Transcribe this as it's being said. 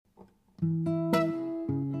The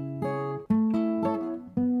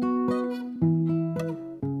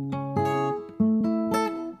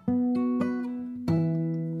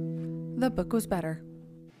book was better.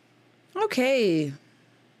 Okay.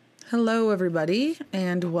 Hello, everybody,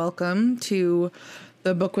 and welcome to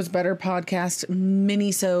the Book Was Better podcast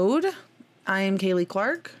Minisode. I am Kaylee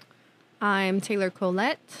Clark. I'm Taylor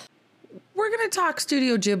Colette. We're going to talk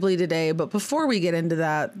Studio Ghibli today, but before we get into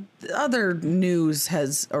that, other news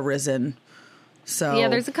has arisen. So Yeah,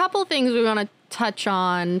 there's a couple things we want to touch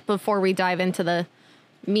on before we dive into the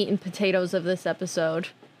meat and potatoes of this episode.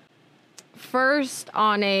 First,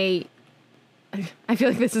 on I feel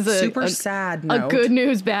like this is a super sad note. A good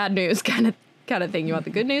news, bad news kind of thing. You want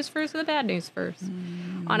the good news first or the bad news first?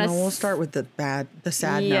 We'll start with the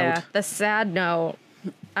sad note. Yeah, the sad note.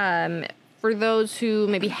 For those who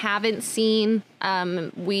maybe haven't seen,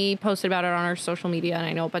 we posted about it on our social media, and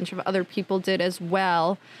I know a bunch of other people did as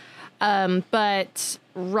well. But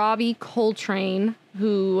Robbie Coltrane,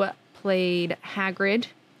 who played Hagrid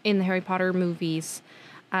in the Harry Potter movies,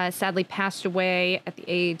 sadly passed away at the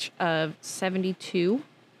age of 72.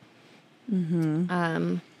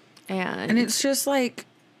 And it's just like,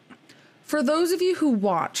 for those of you who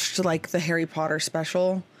watched like the Harry Potter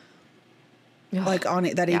special, like on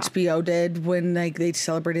it that HBO did when like they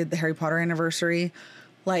celebrated the Harry Potter anniversary,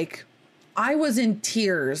 like I was in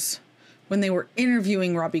tears when they were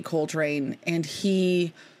interviewing Robbie Coltrane, and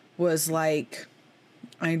he was like,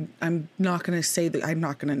 I'm not going to say that, I'm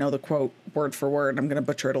not going to know the quote word for word. I'm going to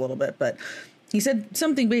butcher it a little bit, but he said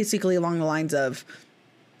something basically along the lines of,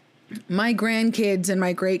 my grandkids and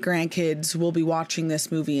my great grandkids will be watching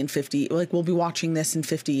this movie in 50, like we'll be watching this in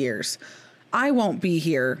 50 years. I won't be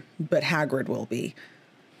here, but Hagrid will be.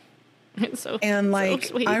 So, and like, so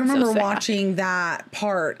sweet, I remember so sad. watching that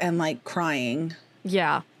part and like crying.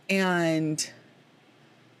 Yeah. And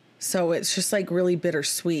so it's just like really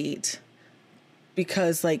bittersweet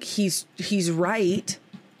because like he's right.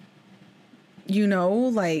 You know,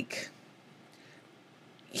 like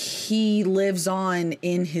he lives on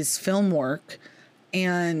in his film work,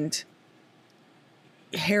 and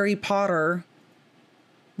Harry Potter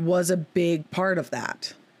was a big part of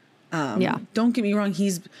that. Don't get me wrong.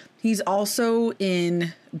 He's also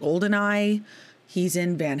in GoldenEye. He's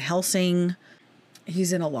in Van Helsing.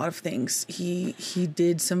 He's in a lot of things. He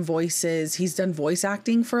did some voices. He's done voice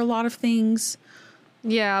acting for a lot of things.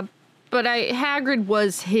 Yeah, but Hagrid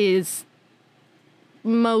was his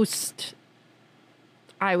most,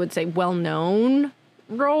 I would say, well-known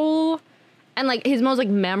role, and like his most like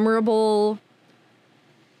memorable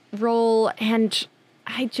role. And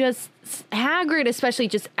Hagrid, especially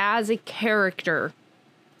just as a character,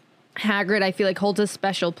 Hagrid, I feel like holds a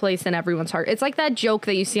special place in everyone's heart. It's like that joke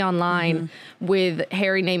that you see online with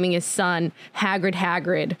Harry naming his son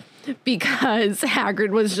Hagrid, because Hagrid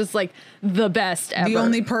was just like the best ever. The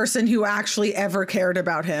only person who actually ever cared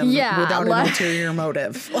about him without an ulterior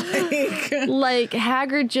motive. Like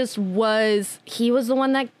Hagrid he was the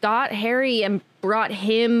one that got Harry and brought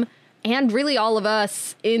him and really all of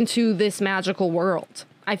us into this magical world.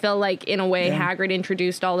 I felt like, in a way, Hagrid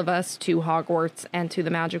introduced all of us to Hogwarts and to the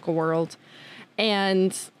magical world.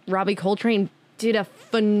 And Robbie Coltrane did a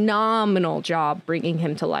phenomenal job bringing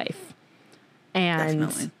him to life. And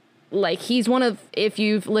definitely. Like, he's one of, if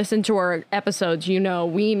you've listened to our episodes, you know,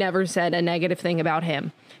 we never said a negative thing about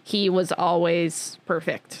him. He was always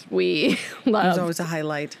perfect. He was always a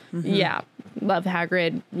highlight. Yeah. Love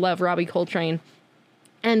Hagrid. Love Robbie Coltrane.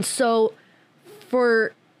 And so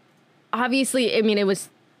obviously, I mean, it was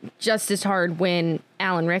just as hard when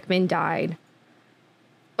Alan Rickman died.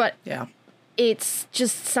 But it's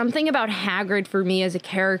just something about Hagrid for me as a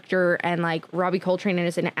character, and like Robbie Coltrane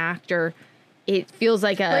as an actor. It feels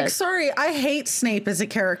like sorry, I hate Snape as a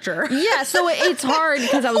character. Yeah, so it's hard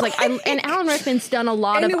because I was like, and Alan Rickman's done a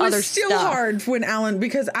lot of other stuff. And it was still hard when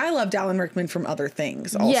because I loved Alan Rickman from other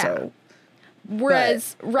things also. Yeah.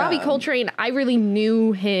 Whereas Robbie Coltrane, I really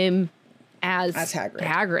knew him as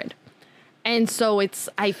Hagrid. And so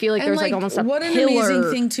I feel like there's like almost a what an amazing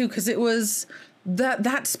thing too, because it was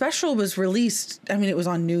that special was released. I mean, it was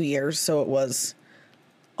on New Year's, so it was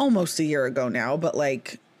almost a year ago now. But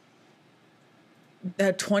like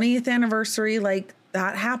the 20th anniversary, like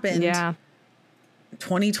that happened. Yeah,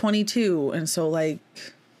 2022, and so like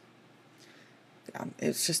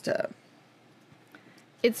it's just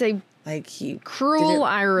it's a like cruel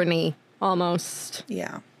irony almost.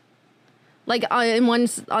 Yeah. Like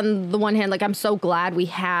on the one hand, like I'm so glad we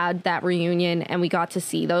had that reunion and we got to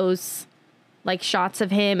see those like shots of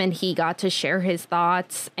him and he got to share his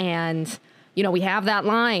thoughts. And, you know, we have that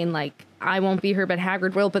line, like, I won't be here, but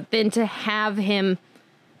Hagrid will. But then to have him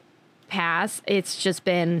pass, it's just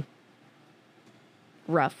been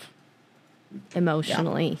rough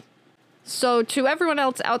emotionally. Yeah. So to everyone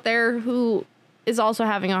else out there who is also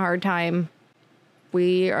having a hard time,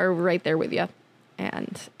 we are right there with you.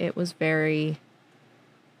 And it's very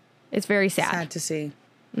sad. Sad to see.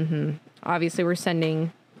 Mm-hmm. Obviously, we're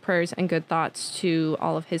sending prayers and good thoughts to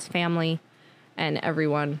all of his family and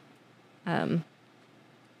everyone.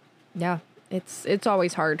 Yeah, it's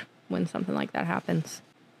always hard when something like that happens.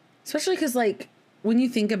 Especially because, like, when you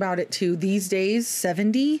think about it, too, these days,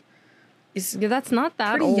 70 is that's not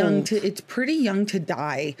that pretty old. It's pretty young to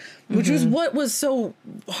die, which was what was so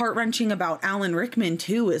heart-wrenching about Alan Rickman,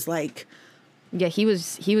 too, is, like... Yeah, he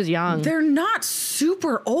was young. They're not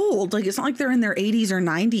super old. Like, it's not like they're in their 80s or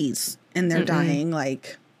 90s and they're dying.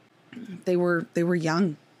 Like, they were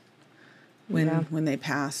young when they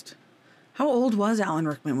passed. How old was Alan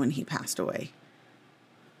Rickman when he passed away?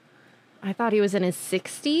 I thought he was in his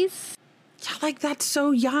 60s. Yeah, like, that's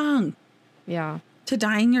so young. Yeah. To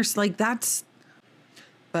die in your, like, that's...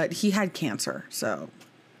 But he had cancer, so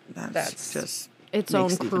that's just... its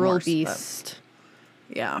own cruel beast.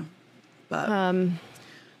 But, yeah. But,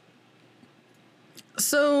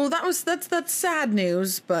 so that's sad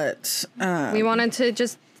news, but we wanted to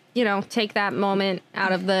just, take that moment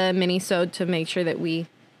out of the minisode to make sure that we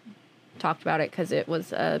talked about it because it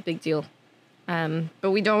was a big deal.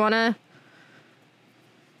 But we don't want to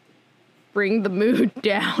bring the mood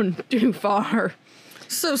down too far.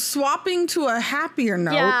 So swapping to a happier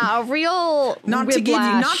note. Yeah, a real not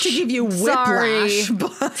whiplash. to give you whiplash. Sorry.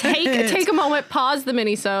 But take a moment, pause the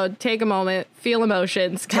minisode, take a moment, feel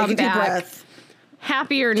emotions, come take a back. Deep breath.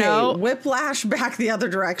 Happier note. Whiplash back the other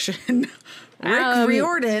direction. Rick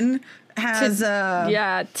Riordan has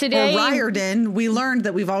today or Riordan. We learned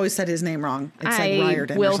that we've always said his name wrong. It's like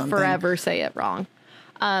Riordan will or something. Forever say it wrong.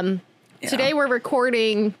 Today we're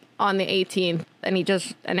recording on the 18th, and he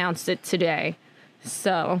just announced it today.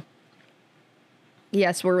 So,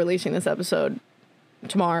 yes, we're releasing this episode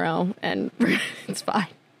tomorrow, and it's fine.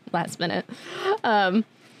 Last minute. But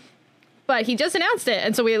he just announced it,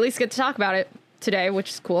 and so we at least get to talk about it today,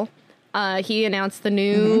 which is cool. He announced the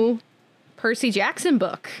new Percy Jackson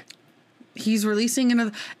book. He's releasing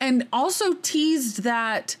another, and also teased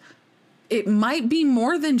that it might be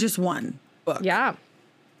more than just one book. Yeah.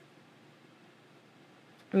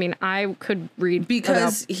 I mean, I could read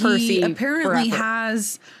because about Percy he apparently forever.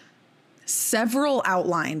 has several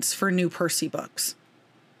outlines for new Percy books.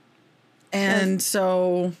 And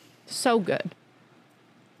so good.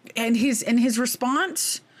 And his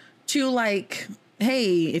response to, like,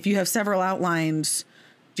 hey, if you have several outlines,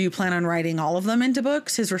 do you plan on writing all of them into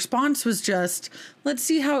books? His response was just, let's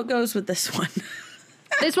see how it goes with this one.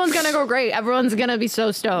 This one's going to go great. Everyone's going to be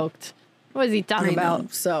so stoked. What is he talking about? Know,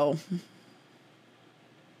 so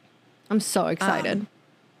I'm so excited.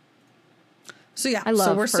 So yeah, I love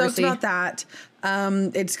so we're Percy. stoked about that.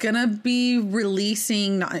 It's gonna be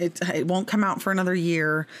releasing. It won't come out for another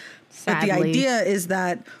year. Sadly. But the idea is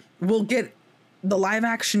that we'll get the live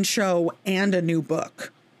action show and a new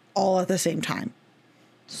book all at the same time.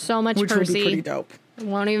 So much which Percy. Will be pretty dope.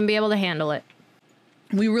 Won't even be able to handle it.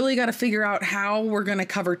 We really got to figure out how we're going to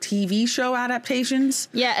cover TV show adaptations.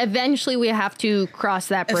 Yeah, eventually we have to cross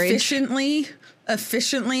that bridge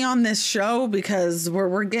efficiently on this show, because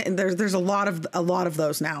we're getting there's a lot of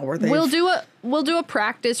those now where we'll do a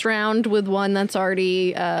practice round with one that's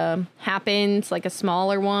already happened, like a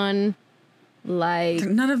smaller one. Like,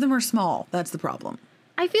 none of them are small. That's the problem.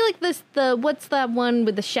 I feel like what's that one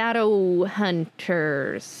with the Shadow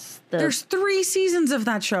Hunters? There's 3 seasons of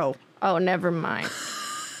that show. Oh, never mind.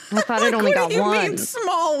 I thought it only got one. What do you mean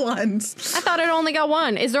small ones? I thought it only got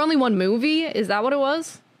one. Is there only one movie? Is that what it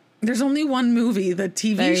was? There's only one movie. The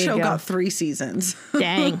TV show got 3 seasons.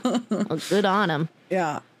 Dang. Well, good on him.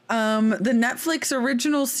 Yeah. The Netflix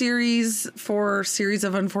original series for Series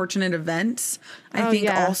of Unfortunate Events, I think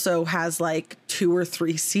also has like 2 or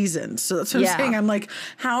 3 seasons. So that's what I'm saying. I'm like,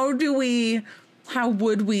 how would we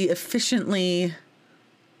efficiently...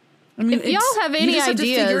 I mean, if y'all have any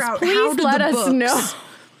ideas, please let us know.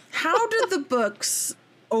 How did the books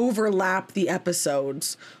overlap the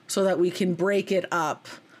episodes so that we can break it up?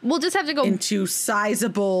 We'll just have to go into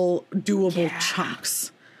sizable, doable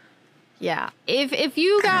chunks. Yeah. If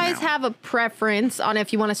you guys have a preference on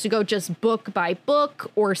if you want us to go just book by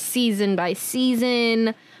book or season by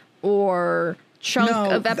season or chunk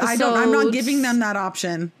of episodes. I'm not giving them that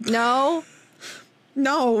option. No?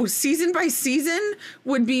 No, season by season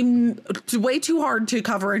would be way too hard to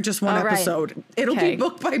cover in just one episode. It'll be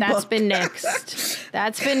book by book. That's been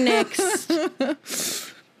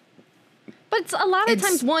nixed. But a lot of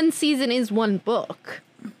times one season is one book.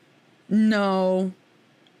 No,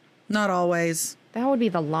 not always. That would be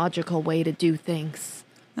the logical way to do things.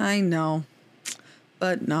 I know,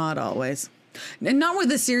 but not always. And not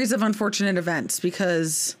with a series of unfortunate events,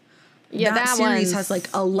 because that series has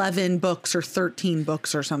like 11 books or 13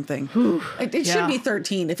 books or something. It should be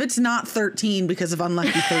 13. If it's not 13 because of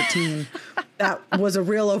Unlucky 13, that was a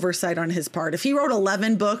real oversight on his part. If he wrote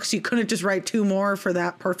 11 books, you couldn't just write 2 more for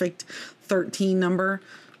that perfect 13 number.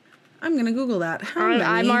 I'm going to Google that. How many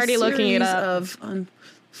I'm already looking it up. Of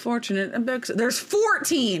unfortunate books? There's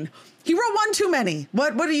 14. He wrote one too many.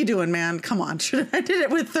 What are you doing, man? Come on. Should have ended it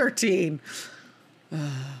with 13.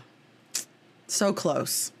 So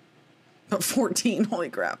close. But 14, holy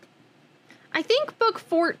crap. I think book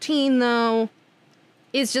 14, though,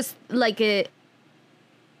 is just like it's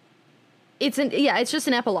just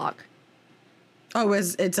an epilogue. Oh,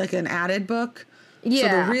 it's like an added book? Yeah.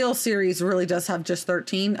 So the real series really does have just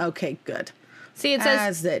 13? Okay, good. See, it says,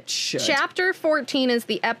 as it should. Chapter 14 is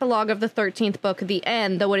the epilogue of the 13th book, the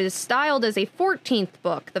end, though it is styled as a 14th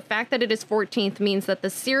book. The fact that it is 14th means that the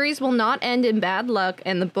series will not end in bad luck,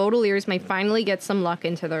 and the Baudelaires may finally get some luck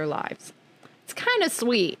into their lives. It's kind of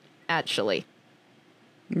sweet, actually.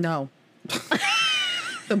 No.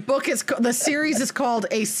 The series is called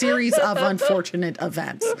A Series of Unfortunate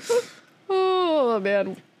Events. Oh,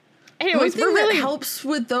 man. Anyways, one thing that helps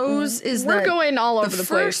with those is we're that going all over the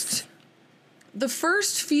place. The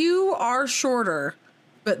first few are shorter,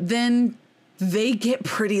 but then they get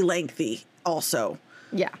pretty lengthy also.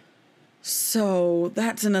 Yeah. So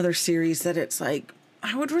that's another series that it's like,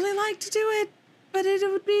 I would really like to do it, but it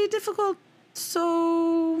would be difficult.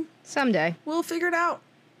 So someday we'll figure it out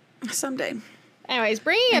someday. Anyways,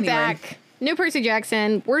 bringing it back, new Percy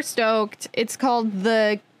Jackson. We're stoked. It's called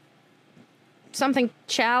the something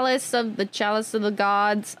chalice of the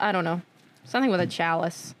gods. I don't know. Something with a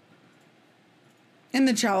chalice. In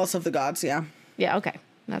the chalice of the gods, yeah. Yeah, okay.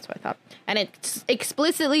 That's what I thought. And it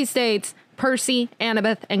explicitly states Percy,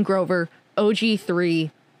 Annabeth, and Grover,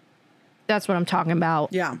 OG3. That's what I'm talking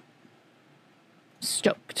about. Yeah.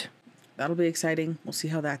 Stoked. That'll be exciting. We'll see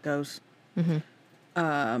how that goes.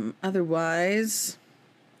 Mm-hmm. Otherwise,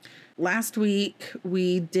 last week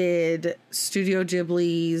we did Studio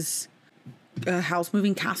Ghibli's Howl's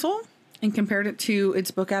Moving Castle and compared it to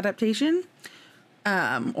its book adaptation,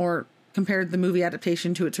 or compared the movie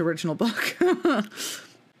adaptation to its original book.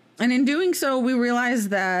 And in doing so, we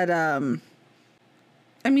realized that,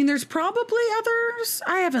 there's probably others.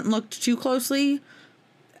 I haven't looked too closely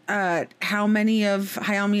at how many of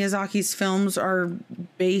Hayao Miyazaki's films are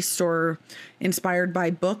based or inspired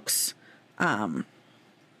by books. But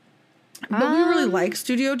we really like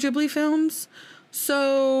Studio Ghibli films.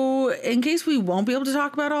 So in case we won't be able to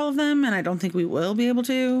talk about all of them, and I don't think we will be able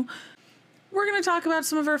to, we're going to talk about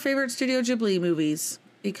some of our favorite Studio Ghibli movies,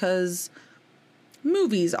 because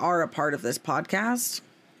movies are a part of this podcast.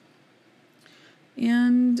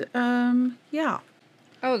 And, yeah.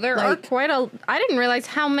 Oh, there are quite I didn't realize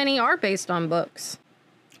how many are based on books.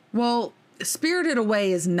 Well, Spirited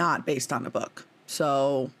Away is not based on a book,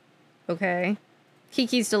 so. Okay.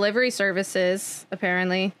 Kiki's Delivery Services,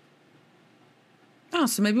 apparently. Oh,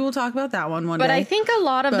 so maybe we'll talk about that one day. But I think a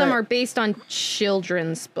lot of them are based on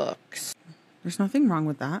children's books. There's nothing wrong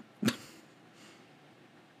with that.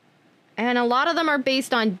 And a lot of them are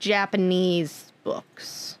based on Japanese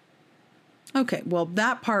books. Okay, well,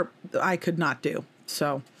 that part I could not do.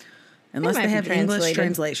 So, unless they have English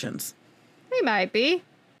translations. They might be.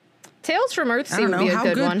 Tales from Earthsea would be a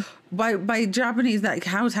good one. By Japanese,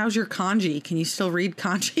 how's your kanji? Can you still read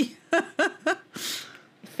kanji?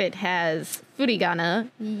 If it has furigana,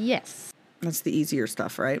 yes. That's the easier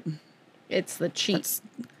stuff, right? It's the cheat.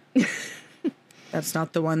 That's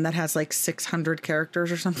not the one that has like 600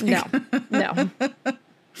 characters or something? No.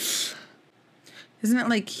 Isn't it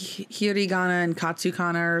like hiragana and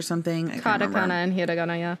katakana or something? Katakana and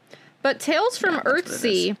hiragana, yeah. But Tales from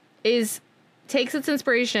Earthsea takes its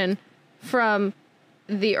inspiration from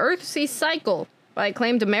the Earthsea Cycle by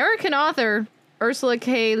acclaimed American author Ursula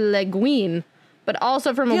K. Le Guin, but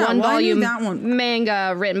also from a one-volume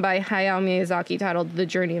manga written by Hayao Miyazaki titled The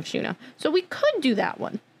Journey of Shuna. So we could do that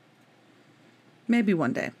one. Maybe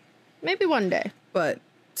one day. But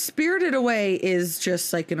Spirited Away is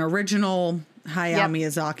just like an original Hayao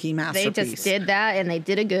Miyazaki masterpiece. They just did that, and they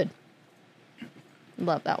did it good.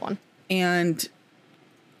 Love that one. And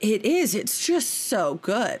it's just so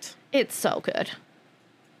good. It's so good.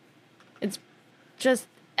 It's just,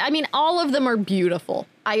 all of them are beautiful.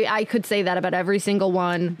 I could say that about every single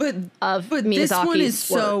one of Miyazaki's this one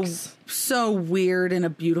is works. so weird in a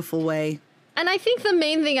beautiful way. And I think the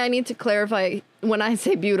main thing I need to clarify when I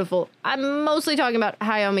say beautiful, I'm mostly talking about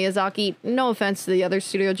Hayao Miyazaki. No offense to the other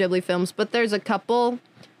Studio Ghibli films, but there's a couple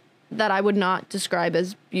that I would not describe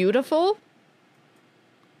as beautiful.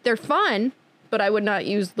 They're fun, but I would not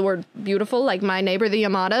use the word beautiful, like My Neighbor the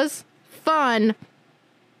Yamadas. Fun,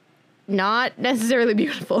 not necessarily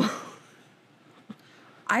beautiful.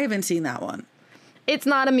 I haven't seen that one. It's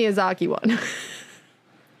not a Miyazaki one.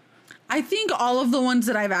 I think all of the ones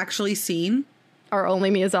that I've actually seen Are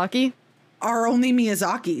only Miyazaki? are only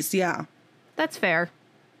Miyazaki's, yeah. That's fair.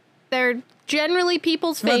 They're generally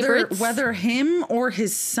people's favorites. Whether him or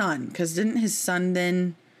his son, because didn't his son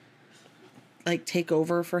then, like, take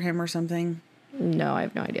over for him or something? No, I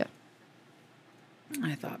have no idea.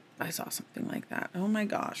 I thought I saw something like that. Oh my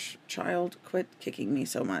gosh. Child, quit kicking me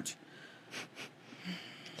so much.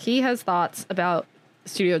 He has thoughts about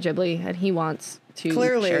Studio Ghibli, and he wants to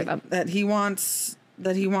Clearly, share them. that he wants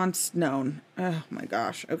known. Oh my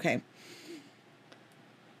gosh. Okay.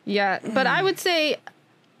 Yeah, but I would say,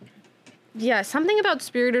 yeah, something about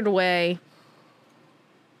Spirited Away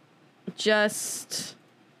just,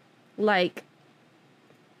 like,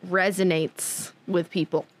 resonates with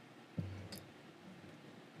people.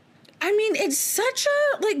 I mean, it's such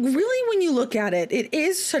a, like, really, when you look at it, it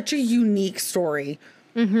is such a unique story.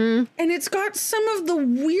 Mm-hmm. And it's got some of the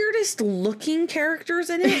weirdest looking characters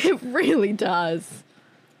in it. It really does.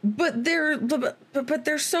 But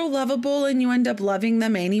they're so lovable, and you end up loving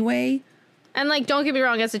them anyway. And, like, don't get me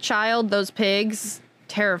wrong, as a child, those pigs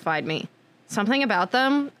terrified me. Something about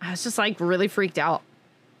them, I was just, like, really freaked out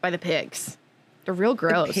by the pigs. They're real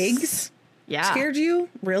gross. The pigs? Yeah. Scared you?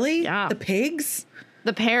 Really? Yeah. The pigs?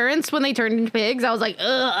 The parents, when they turned into pigs, I was like,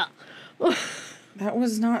 ugh. That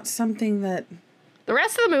was not something that... The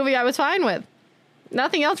rest of the movie I was fine with.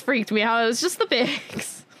 Nothing else freaked me out. It was just the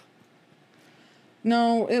pigs.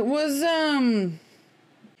 No, it was,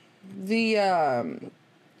 The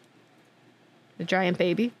giant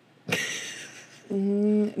baby?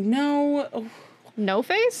 no. No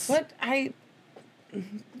face? What?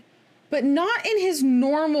 But not in his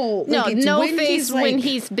normal... No, like, it's no when face he's, like, when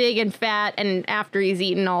he's big and fat and after he's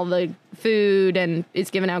eaten all the food and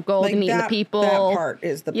is giving out gold like and eating that, the people. That part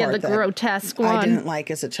is the part Yeah, the that grotesque one. I didn't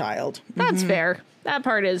like as a child. That's fair. That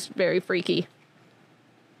part is very freaky.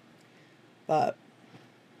 But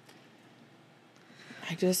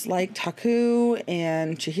I just like Taku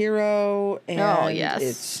and Chihiro, and yes.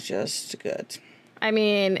 It's just good. I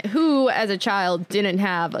mean, who as a child didn't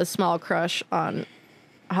have a small crush on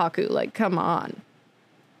Haku? Like, come on.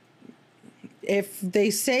 If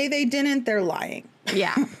they say they didn't, they're lying.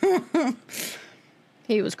 Yeah.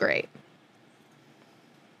 He was great.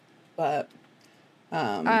 But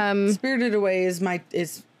Spirited Away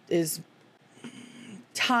is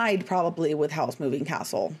tied probably with Howl's Moving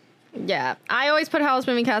Castle. Yeah. I always put Howl's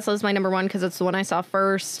Moving Castle as my number one because it's the one I saw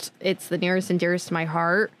first. It's the nearest and dearest to my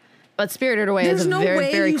heart. But Spirited Away is a very, very close second.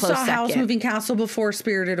 There's no way you saw Howl's Moving Castle before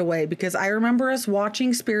Spirited Away, because I remember us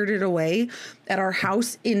watching Spirited Away at our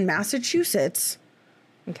house in Massachusetts.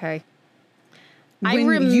 Okay. When I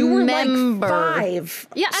remember. You were like 5.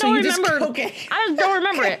 Yeah, I don't remember. Okay. I just don't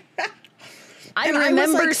remember it. I remember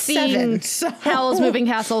was like seeing 7, Howl's Moving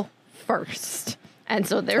Castle first. And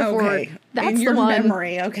so therefore, that's in your the one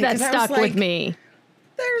memory. Okay, that stuck with me.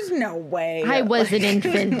 There's no way. I was an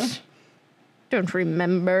infant. Don't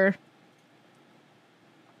remember.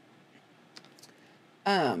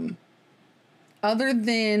 Other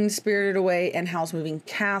than Spirited Away and Howl's Moving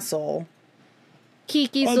Castle,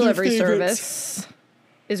 Kiki's Other Delivery favorites. Service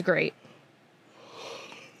is great.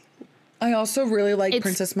 I also really like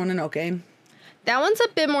Princess Mononoke. That one's a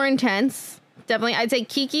bit more intense. Definitely, I'd say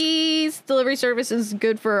Kiki's Delivery Service is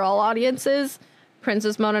good for all audiences.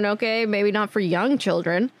 Princess Mononoke, maybe not for young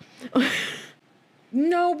children.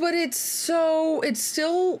 No, but it's such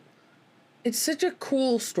a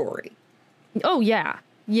cool story. Oh, yeah.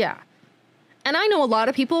 Yeah. And I know a lot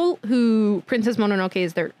of people who Princess Mononoke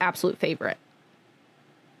is their absolute favorite.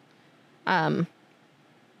 And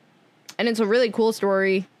it's a really cool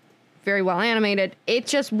story. Very well animated. It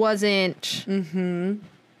just wasn't.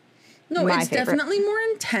 No, my it's favorite. definitely more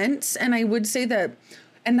intense. And I would say that,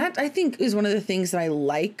 and that I think is one of the things that I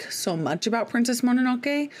like so much about Princess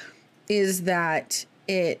Mononoke, is that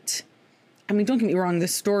it, I mean, don't get me wrong,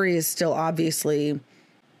 this story is still obviously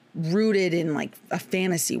rooted in like a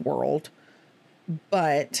fantasy world,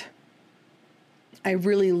 but I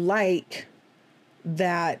really like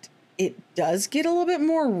that it does get a little bit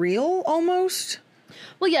more real almost.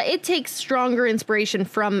 Well, yeah, it takes stronger inspiration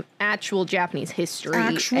from actual Japanese history.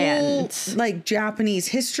 Like Japanese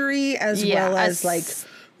history as well as like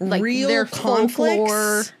real their conflicts.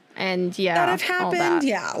 folklore. and yeah, that have all happened. that.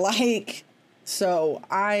 Yeah, like, so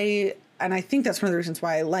I think that's one of the reasons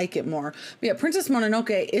why I like it more. But yeah, Princess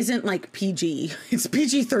Mononoke isn't like PG. It's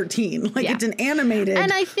PG-13. Like, it's an animated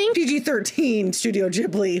and I think PG-13 Studio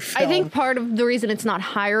Ghibli film. I think part of the reason it's not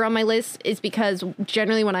higher on my list is because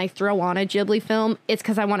generally when I throw on a Ghibli film, it's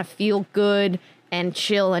because I want to feel good and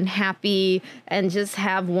chill and happy and just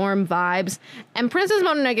have warm vibes. And Princess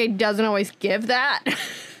Mononoke doesn't always give that.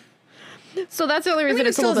 So that's the only reason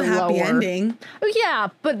it's a little bit happy lower. ending. Oh, yeah,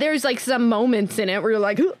 but there's like some moments in it where you're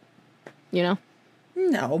like, you know?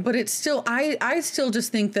 No, but it's still, I still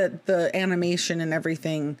just think that the animation and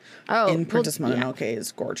everything in Princess Mononoke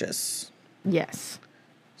is gorgeous. Yes.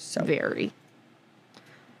 So very.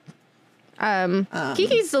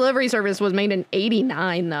 Kiki's Delivery Service was made in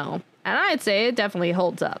 89 though. And I'd say it definitely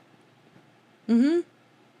holds up. No,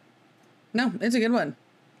 it's a good one.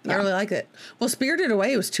 Yeah. I really like it. Well, Spirited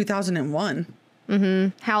Away was 2001.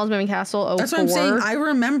 Howl's Moving Castle, 04. That's what I'm saying. I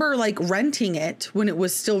remember like renting it when it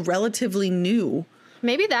was still relatively new.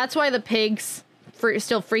 Maybe that's why the pigs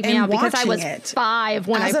still freak me out, because I was 5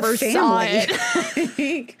 when I first saw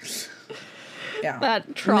it. Yeah.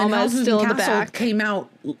 That trauma is still in the back. Came out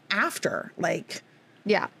after, like.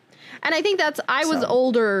 Yeah. And I think I was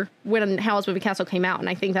older when Howl's Moving Castle came out, and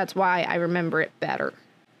I think that's why I remember it better.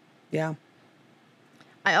 Yeah.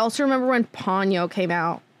 I also remember when Ponyo came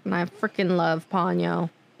out, and I freaking love Ponyo.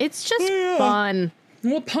 It's just fun.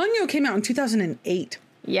 Well, Ponyo came out in 2008.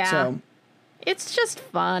 Yeah. So. It's just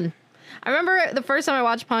fun. I remember the first time I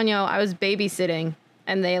watched Ponyo, I was babysitting,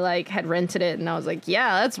 and they like had rented it, and I was like,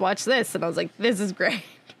 yeah, let's watch this. And I was like, this is great.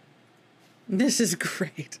 This is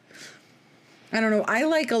great. I don't know. I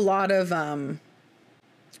like a lot of, I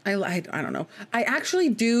don't know. I actually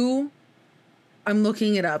do. I'm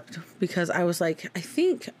looking it up because I was like, I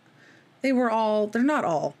think they're not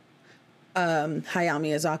all Hayao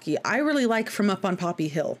Miyazaki. I really like From Up on Poppy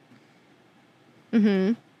Hill.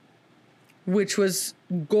 Which was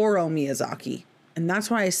Goro Miyazaki. And that's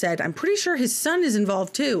why I said, I'm pretty sure his son is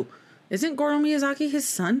involved too. Isn't Goro Miyazaki his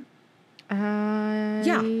son?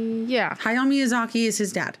 Yeah. Hayao Miyazaki is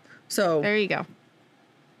his dad. So there you go.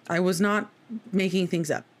 I was not making things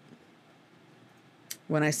up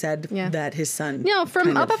when I said that his son. No,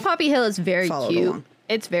 From Up on Poppy Hill is very cute. Along.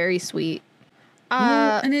 It's very sweet.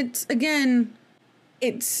 And it's, again,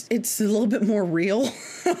 it's a little bit more real.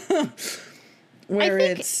 Where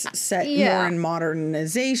it's set more in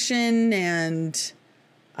modernization and,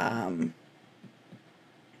 I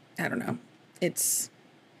don't know. It's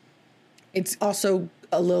also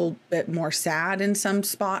a little bit more sad in some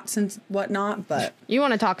spots and whatnot, but you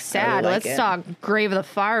want to talk sad? Really Let's talk Grave of the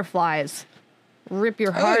Fireflies. Rip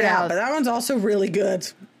your heart out. But that one's also really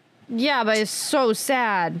good. Yeah, but it's so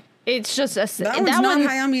sad. It's just that one's not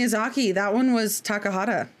Hayao Miyazaki. That one was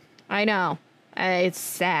Takahata. I know. It's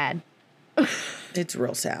sad. It's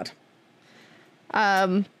real sad.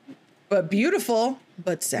 But beautiful,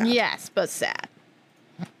 but sad. Yes, but sad.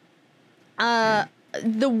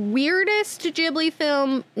 The weirdest Ghibli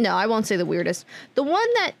film, no, I won't say the weirdest. The one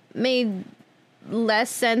that made less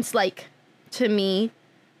sense, like, to me,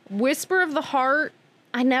 Whisper of the Heart,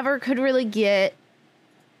 I never could really get.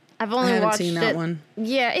 I've only watched it. I haven't seen that one.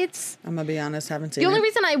 Yeah, I'm gonna be honest, haven't seen it. The only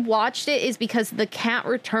reason I watched it is because the cat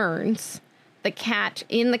returns. The cat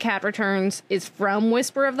in The Cat Returns is from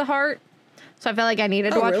Whisper of the Heart. So I felt like I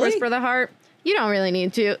needed to watch Whisper of the Heart. You don't really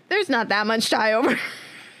need to. There's not that much tie over.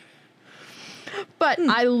 But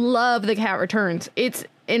I love The Cat Returns. It's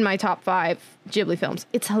in my top 5 Ghibli films.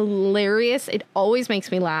 It's hilarious. It always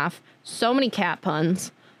makes me laugh. So many cat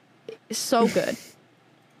puns. So good.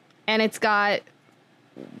 And it's got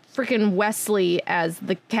freaking Wesley as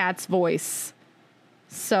the cat's voice.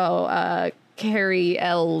 So, Carrie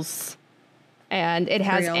Ells. And it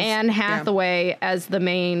has Anne Hathaway as the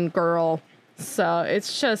main girl. So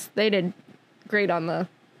it's just, they did great on the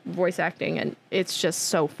voice acting, and it's just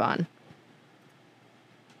so fun.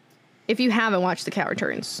 If you haven't watched The Cat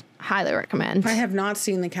Returns, highly recommend. I have not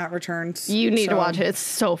seen The Cat Returns. You need to watch it. It's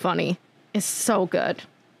so funny. It's so good.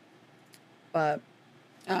 But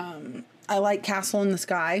I like Castle in the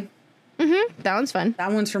Sky. That one's fun.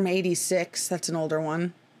 That one's from 86. That's an older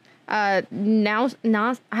one. I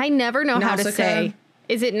never know how to say.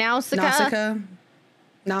 Is it Nausicaa?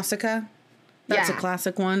 Nausicaa. That's a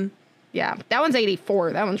classic one. Yeah, that one's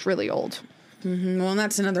 84. That one's really old. Well, and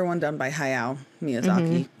that's another one done by Hayao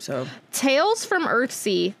Miyazaki. So Tales from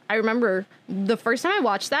Earthsea. I remember the first time I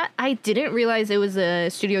watched that, I didn't realize it was a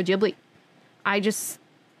Studio Ghibli. I just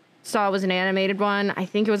saw it was an animated one. I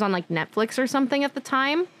think it was on like Netflix or something at the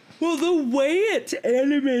time. Well, the way it's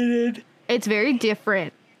animated, it's very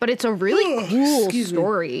different. But it's a really cool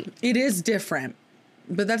story. It is different.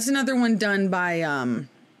 But that's another one done by Hayao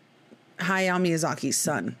Miyazaki's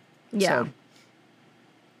son. Yeah. So.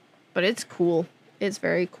 But it's cool. It's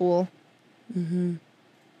very cool. Mm-hmm.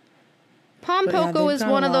 Pompoko is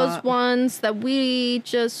one of those ones that we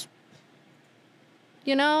just,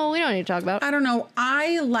 we don't need to talk about. I don't know.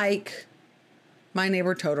 I like My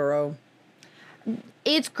Neighbor Totoro.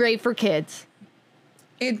 It's great for kids.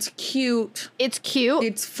 It's cute. It's cute.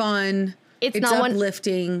 It's fun. It's not one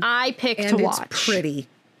uplifting. I pick and to watch. It's pretty.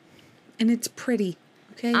 And it's pretty.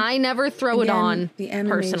 Okay. I never throw it on the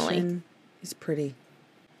animation personally. Is pretty.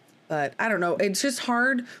 But I don't know. It's just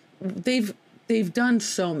hard. They've done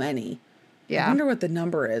so many. Yeah. I wonder what the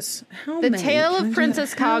number is. How The many? Tale of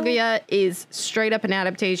Princess Kaguya is straight up an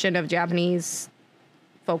adaptation of Japanese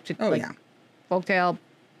folktale.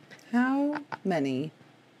 How many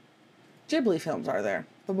Ghibli films are there?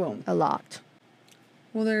 Boom. A lot.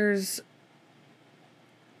 Well, there's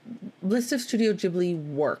list of Studio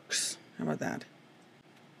Ghibli works. How about that?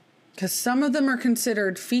 Because some of them are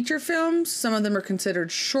considered feature films. Some of them are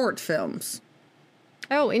considered short films.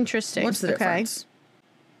 Oh, interesting. What's the difference?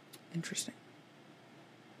 Interesting.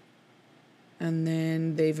 And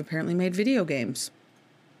then they've apparently made video games.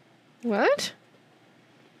 What?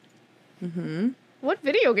 Mm-hmm. What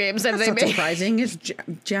video games have they made? That's surprising. It's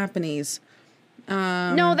Japanese.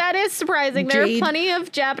 No, that is surprising. There are plenty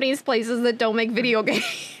of Japanese places that don't make video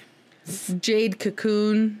games. Jade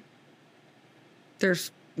Cocoon.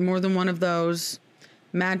 There's more than one of those.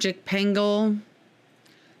 Magic Penguin.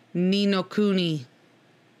 Ni no Kuni.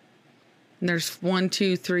 And there's 1,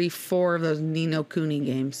 2, 3, 4 of those Ni no Kuni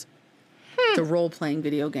games. It's a role-playing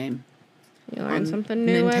video game. You learn something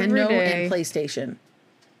new every Nintendo day. and PlayStation.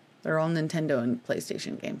 They're all Nintendo and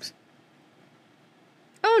PlayStation games.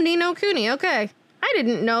 Oh, Ni no Kuni. Okay. I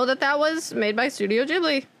didn't know that was made by Studio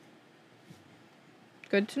Ghibli.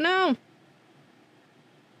 Good to know.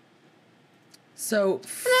 So,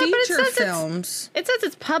 feature films... It says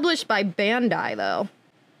it's published by Bandai, though.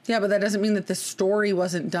 Yeah, but that doesn't mean that the story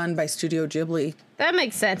wasn't done by Studio Ghibli. That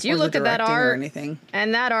makes sense. You look at that art,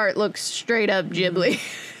 and that art looks straight up Ghibli.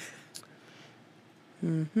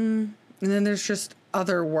 Mm-hmm. And then there's just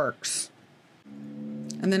other works.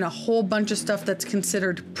 And then a whole bunch of stuff that's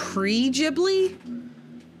considered pre-Ghibli. I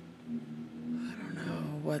don't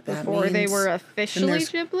know what that means. Before they were officially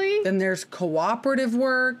Ghibli? Then there's cooperative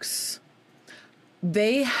works.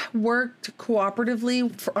 They worked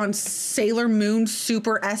cooperatively on Sailor Moon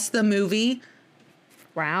Super S, the movie.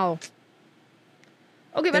 Wow.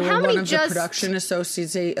 Okay, but they how were many one of the production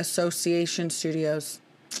association studios.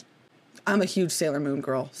 I'm a huge Sailor Moon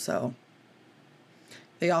girl, so.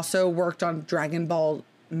 They also worked on Dragon Ball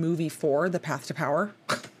Movie 4, The Path to Power.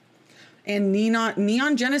 And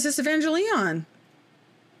Neon Genesis Evangelion.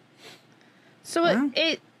 So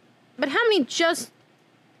but how many just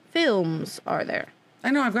films are there?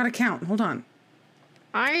 I know, I've got to count. Hold on.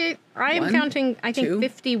 I am counting, I think,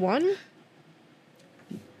 51.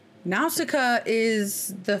 Nausicaa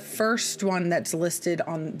is the first one that's listed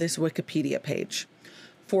on this Wikipedia page.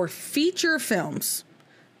 For feature films,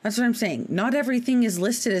 that's what I'm saying. Not everything is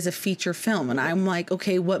listed as a feature film. And I'm like,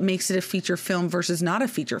 okay, what makes it a feature film versus not a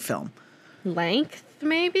feature film? Length,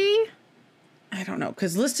 maybe? I don't know.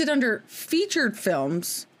 Because listed under featured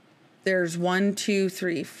films, there's 1, 2,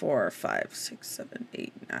 3, 4, 5, 6, 7,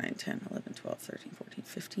 8, 9, 10, 11, 12, 13, 14,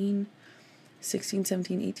 15, 16,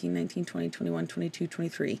 17, 18, 19, 20, 21, 22,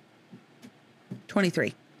 23.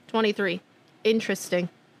 23. 23. Interesting.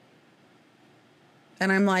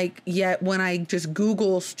 And I'm like, yet when I just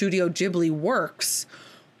Google Studio Ghibli works,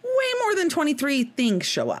 way more than 23 things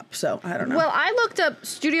show up. So I don't know. Well, I looked up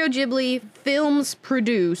Studio Ghibli films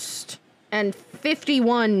produced, and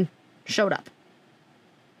 51 showed up.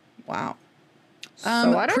 Wow. So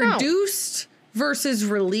I don't know. Produced versus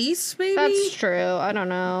release, maybe? That's true. I don't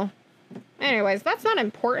know. Anyways, that's not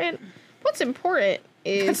important. What's important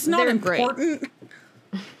is that's not important. Great.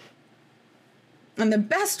 And the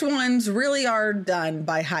best ones really are done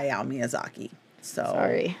by Hayao Miyazaki. So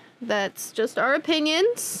sorry. That's just our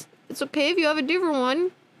opinions. It's okay if you have a different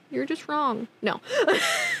one. You're just wrong. No.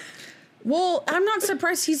 Well, I'm not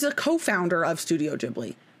surprised he's a co-founder of Studio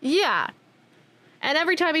Ghibli. Yeah. And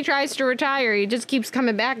every time he tries to retire, he just keeps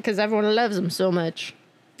coming back because everyone loves him so much.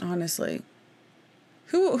 Honestly.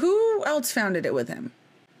 Who else founded it with him?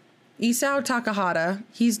 Isao Takahata,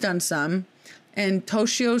 he's done some. And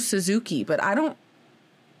Toshio Suzuki, but I don't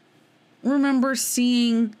remember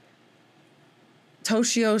seeing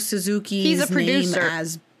Toshio Suzuki's name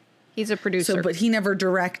as... He's a producer. So, but he never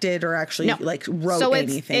directed or actually wrote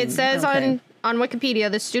anything. It says on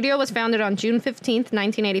Wikipedia, the studio was founded on June 15th,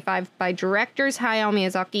 1985 by directors Hayao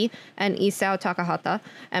Miyazaki and Isao Takahata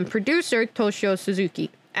and producer Toshio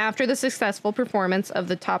Suzuki after the successful performance of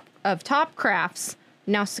the Top Craft's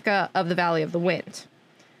Nausicaa of the Valley of the Wind.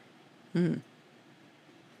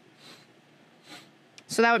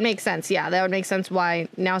 So that would make sense. Yeah, that would make sense why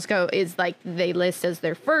Nausicaa is like they list as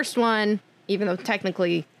their first one, even though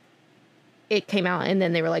technically it came out and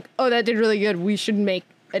then they were like, oh, that did really good. We should make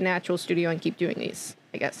an actual studio and keep doing these,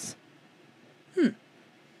 I guess.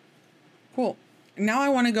 Cool. Now I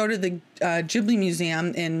want to go to the Ghibli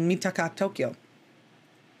Museum in Mitaka, Tokyo.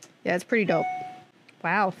 Yeah, it's pretty dope.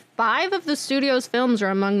 Wow. 5 of the studio's films are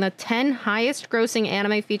among the 10 highest grossing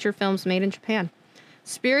anime feature films made in Japan.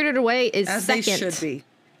 Spirited Away is As second. they should be.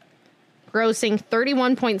 Grossing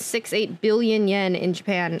 31.68 billion yen in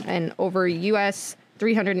Japan and over US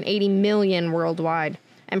 380 million worldwide.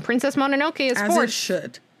 And Princess Mononoke is As fourth. it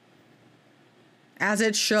should. As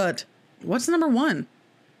it should. What's number 1?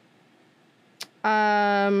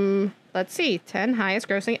 Let's see. 10 highest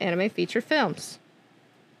grossing anime feature films.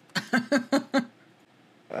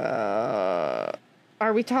 Are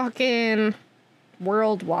we talking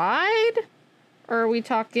worldwide? Or are we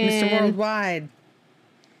talking Mr. Worldwide.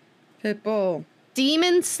 Pitbull.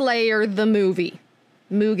 Demon Slayer the movie?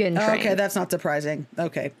 Mugen Train. Okay, that's not surprising.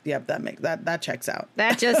 Okay, yep, that checks out.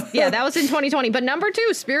 That was in 2020. But number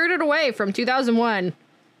 2, Spirited Away from 2001.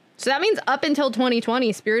 So that means up until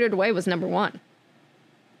 2020, Spirited Away was number 1.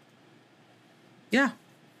 Yeah,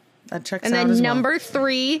 that checks And out then as well. number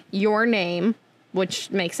 3, Your Name,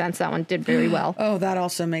 which makes sense. That one did very well. Oh, that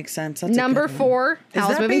also makes sense. That's Number a good 4, Is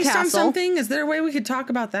Howl's that Moving based Castle. on something? Is there a way we could talk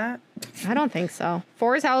about that? I don't think so.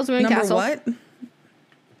 4 is Howl's Moving Number Castle. what?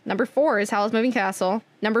 Number 4 is Howl's Moving Castle.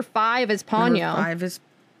 Number 5 is Ponyo. Number 5 is...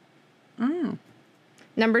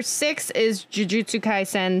 Number 6 is Jujutsu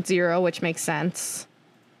Kaisen 0, which makes sense.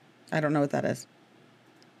 I don't know what that is.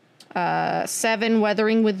 7,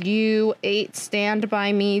 Weathering with You. 8, Stand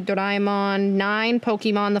By Me, Doraemon. 9,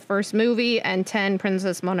 Pokemon, the first movie. And 10,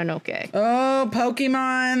 Princess Mononoke. Oh,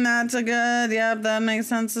 Pokemon. That's a good... Yep, that makes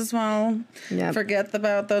sense as well. Yep. Forget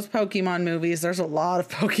about those Pokemon movies. There's a lot of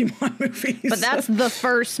Pokemon movies. But that's the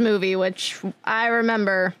first movie, which I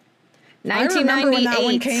remember. I 1998. remember when that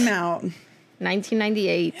one came out.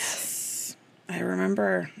 1998. Yes. I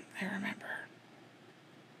remember.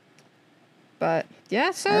 But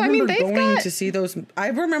yeah, so I I mean, remember they've going got to see those. I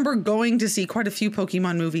remember going to see quite a few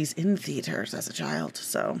Pokemon movies in theaters as a child.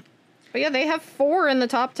 So, but yeah, they have 4 in the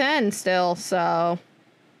top 10 still. So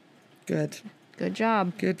good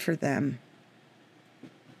job. Good for them.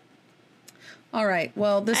 All right.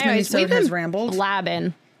 Well, this Anyways, minisode has rambled.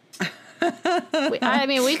 Blabbing. I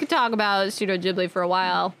mean, we could talk about Studio Ghibli for a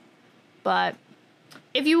while, but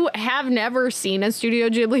if you have never seen a Studio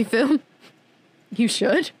Ghibli film, you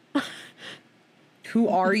should. Who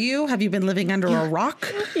are you? Have you been living under a rock?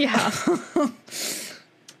 Yeah.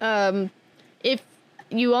 If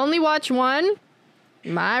you only watch one,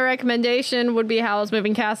 my recommendation would be Howl's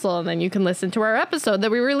Moving Castle, and then you can listen to our episode that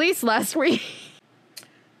we released last week.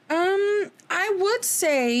 I would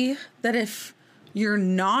say that if you're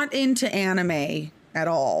not into anime at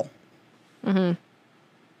all,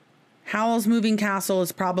 Howl's Moving Castle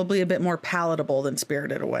is probably a bit more palatable than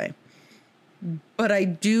Spirited Away. But I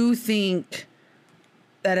do think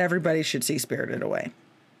that everybody should see Spirited Away.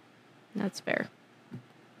 That's fair.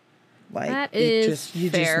 Like, That you is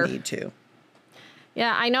fair. just need to.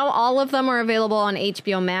 Yeah, I know all of them are available on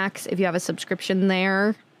HBO Max if you have a subscription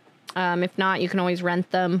there. If not, you can always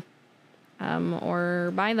rent them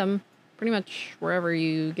or buy them pretty much wherever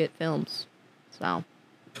you get films. So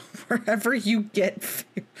Wherever you get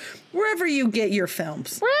your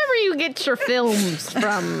films. wherever you get your films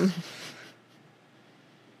from.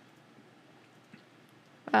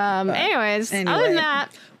 Anyways, other than that,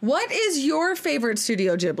 what is your favorite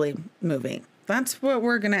Studio Ghibli movie? That's what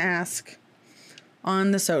we're going to ask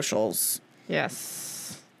on the socials. yes.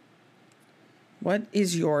 What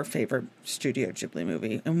is your favorite Studio Ghibli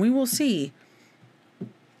movie? And we will see.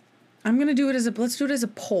 I'm going to do it let's do it as a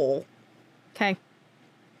poll. Okay.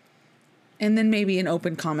 And then maybe an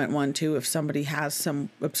open comment one too, if somebody has some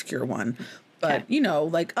obscure one. But,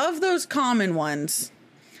 like of those common ones,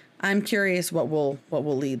 I'm curious what will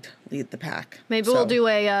lead the pack. Maybe we'll do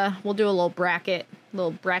a little bracket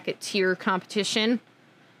tier competition.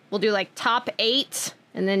 We'll do like top 8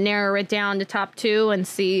 and then narrow it down to top 2 and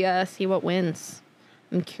see what wins.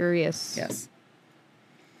 I'm curious. Yes.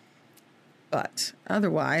 But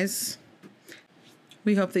otherwise,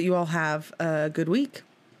 we hope that you all have a good week.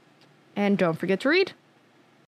 And don't forget to read.